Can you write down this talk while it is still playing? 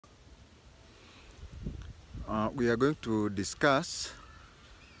We are going to discuss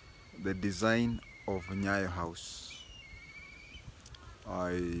the design of NYAYO House.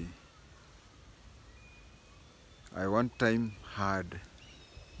 I one time heard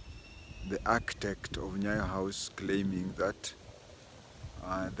the architect of NYAYO House claiming that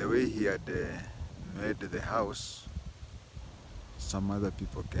the way he had made the house, some other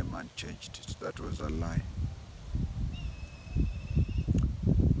people came and changed it. That was a lie.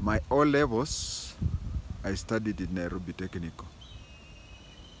 My O levels, I studied in Nairobi Technical.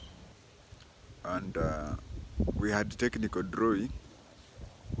 And we had technical drawing,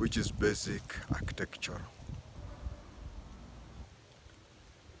 which is basic architecture.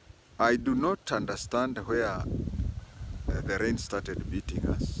 I do not understand where the rain started beating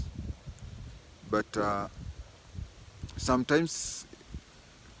us, but sometimes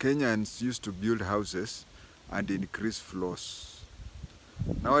Kenyans used to build houses and increase floors.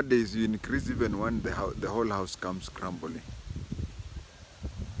 Nowadays, you increase even when the whole house comes crumbling.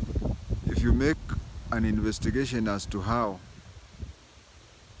 If you make an investigation as to how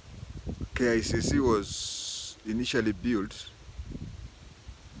KICC was initially built,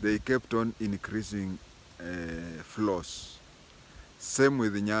 they kept on increasing floors. Same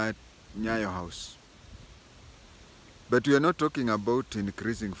with NYAYO House. But we are not talking about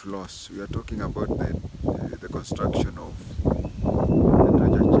increasing floors. We are talking about the construction of the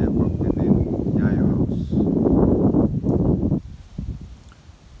torture chamber within NYAYO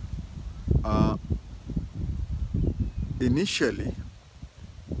House. Initially,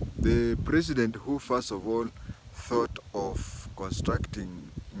 the president who first of all thought of constructing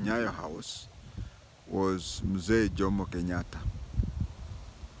NYAYO House was Mzee Jomo Kenyatta.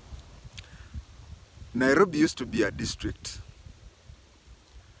 Nairobi used to be a district.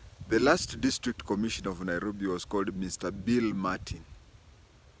 The last district commissioner of Nairobi was called Mr. Bill Martin.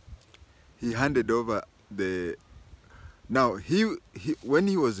 He handed over the... Now, when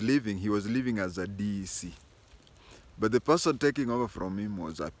he was leaving as a DEC. But the person taking over from him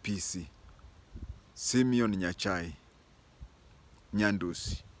was a PC, Simeon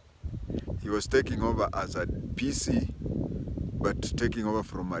Nyandusi. He was taking over as a PC, but taking over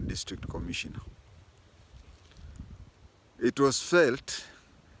from a district commissioner. It was felt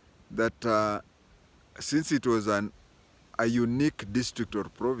that since it was a unique district or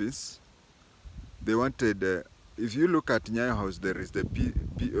province, they wanted, if you look at NYAYO House, there is the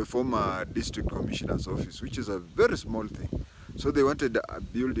former district commissioner's office, which is a very small thing. So they wanted a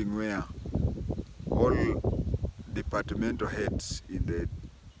building where all departmental heads in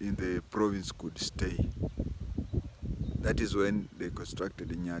the province could stay. That is when they constructed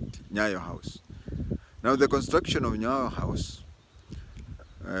the NYAYO House. Now the construction of NYAYO House,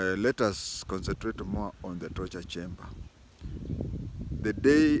 let us concentrate more on the torture chamber. The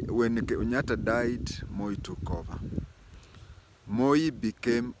day when Kenyatta died, Moi took over. Moi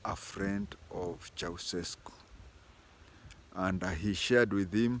became a friend of Ceausescu, and he shared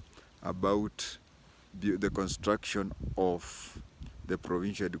with him about the construction of the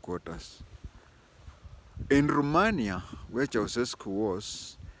provincial headquarters. In Romania, where Ceausescu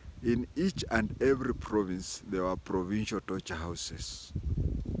was, in each and every province, there were provincial torture houses.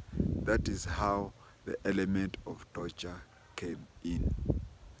 That is how the element of torture came in.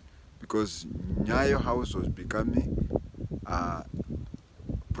 Because NYAYO House was becoming a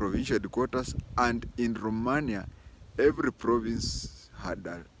provincial headquarters, and in Romania, every province had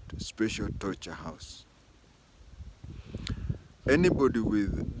a special torture house. Anybody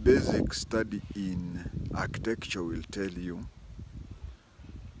with basic study in architecture will tell you,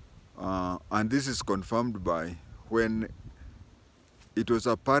 and this is confirmed by when it was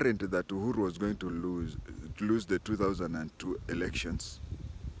apparent that Uhuru was going to lose the 2002 elections.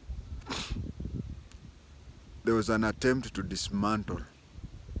 There was an attempt to dismantle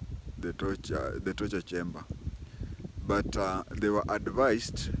the torture chamber, but they were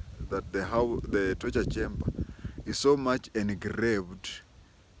advised that the torture chamber is so much engraved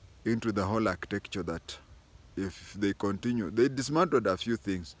into the whole architecture that if they continue, they dismantled a few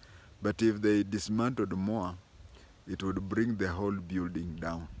things, but if they dismantled more, it would bring the whole building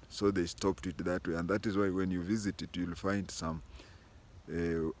down. So they stopped it that way, and that is why when you visit it, you'll find some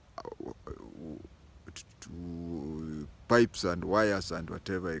pipes and wires and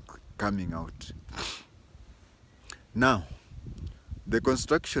whatever coming out. Now, the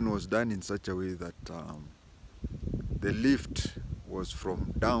construction was done in such a way that the lift was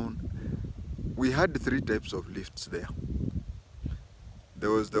from down. We had 3 types of lifts there. There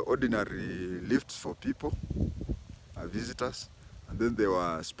was the ordinary lifts for people, visitors, and then there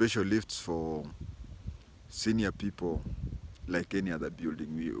were special lifts for senior people like any other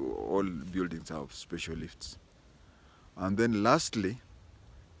building. All buildings have special lifts. And then lastly,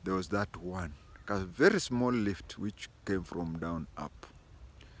 there was that one, a very small lift which came from down up.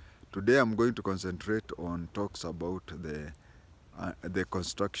 Today I'm going to concentrate on talks about the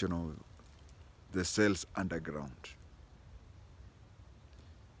construction of the cells underground.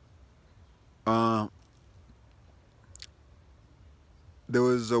 There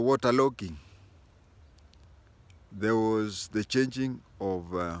was waterlogging. There was the changing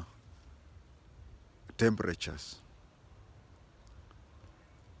of temperatures.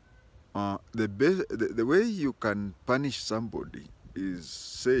 The way you can punish somebody is,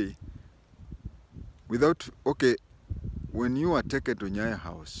 say, when you are taken to NYAYO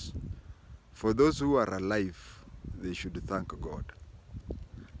House, for those who are alive, they should thank God.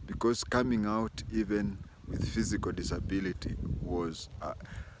 Because coming out even with physical disability was,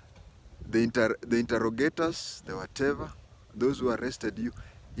 the interrogators, the whatever, those who arrested you,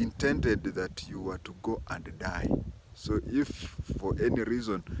 intended that you were to go and die. So if for any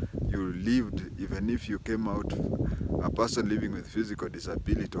reason you lived, even if you came out a person living with physical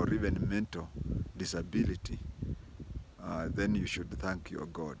disability or even mental disability, then you should thank your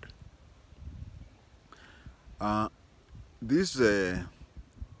God.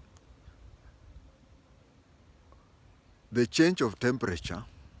 The change of temperature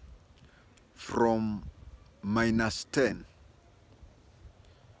from -10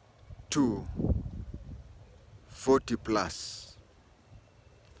 to 40 plus,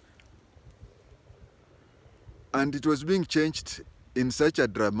 and it was being changed in such a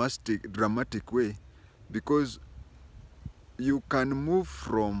dramatic way, because you can move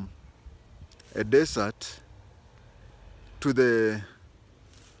from a desert to the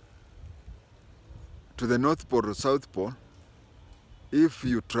North Pole or South Pole if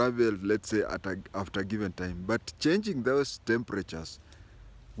you travel, let's say, after a given time. But changing those temperatures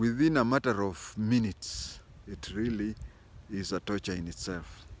within a matter of minutes, it really is a torture in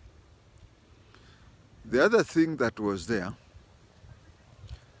itself. The other thing that was there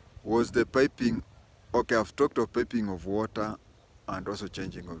was the piping. Okay, I've talked of piping of water and also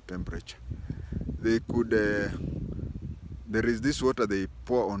changing of temperature. They could, there is this water they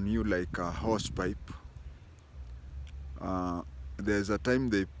pour on you like a hose pipe. There's a time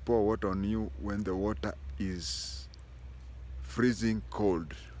they pour water on you when the water is freezing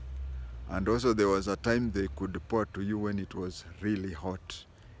cold. And also there was a time they could pour to you when it was really hot,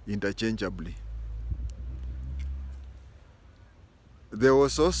 interchangeably. There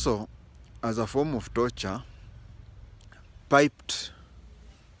was also, as a form of torture, piped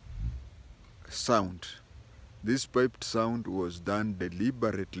sound. This piped sound was done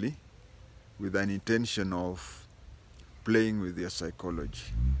deliberately with an intention of playing with their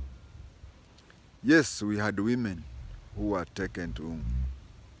psychology. Yes, we had women who were taken to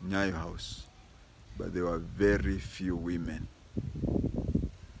NYAYO House, but there were very few women.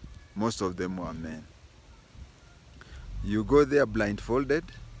 Most of them were men. You go there blindfolded,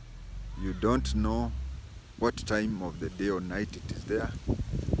 you don't know what time of the day or night it is there.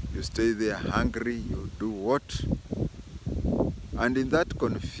 You stay there hungry, you do what? And in that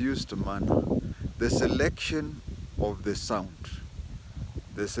confused manner, the selection of the sound,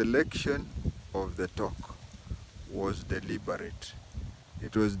 the selection of the talk was deliberate.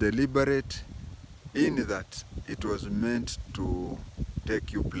 It was deliberate in that it was meant to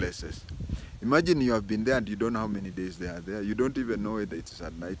take you places. Imagine you have been there and you don't know how many days they are there. You don't even know whether it is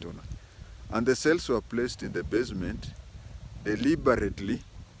at night or not. And the cells were placed in the basement deliberately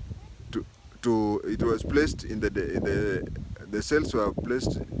it was placed in the cells were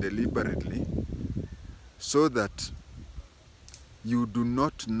placed deliberately so that you do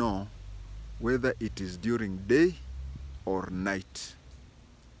not know whether it is during day or night.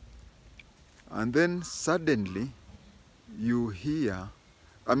 And then suddenly you hear,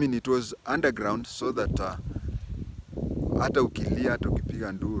 it was underground so that hata ukilia, hata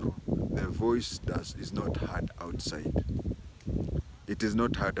ukipiga nduru, the voice is not heard outside. It is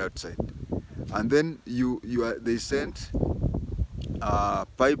not heard outside. And then they sent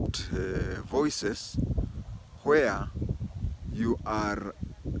piped voices where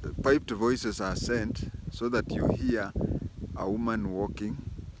piped voices are sent so that you hear a woman walking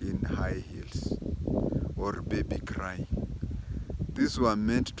in high heels or baby crying. These were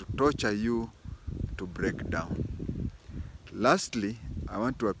meant to torture you to break down. Lastly, I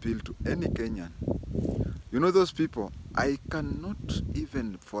want to appeal to any Kenyan. You know those people, I cannot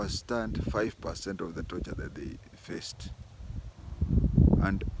even forestand 5% of the torture that they faced.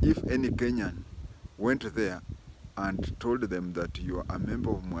 And if any Kenyan went there and told them that you are a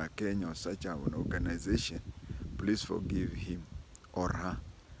member of NYAYO or such an organization, please forgive him or her.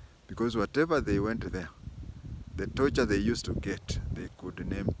 Because whatever they went there, the torture they used to get, they could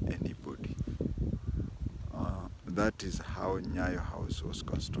name anybody. That is how NYAYO House was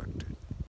constructed.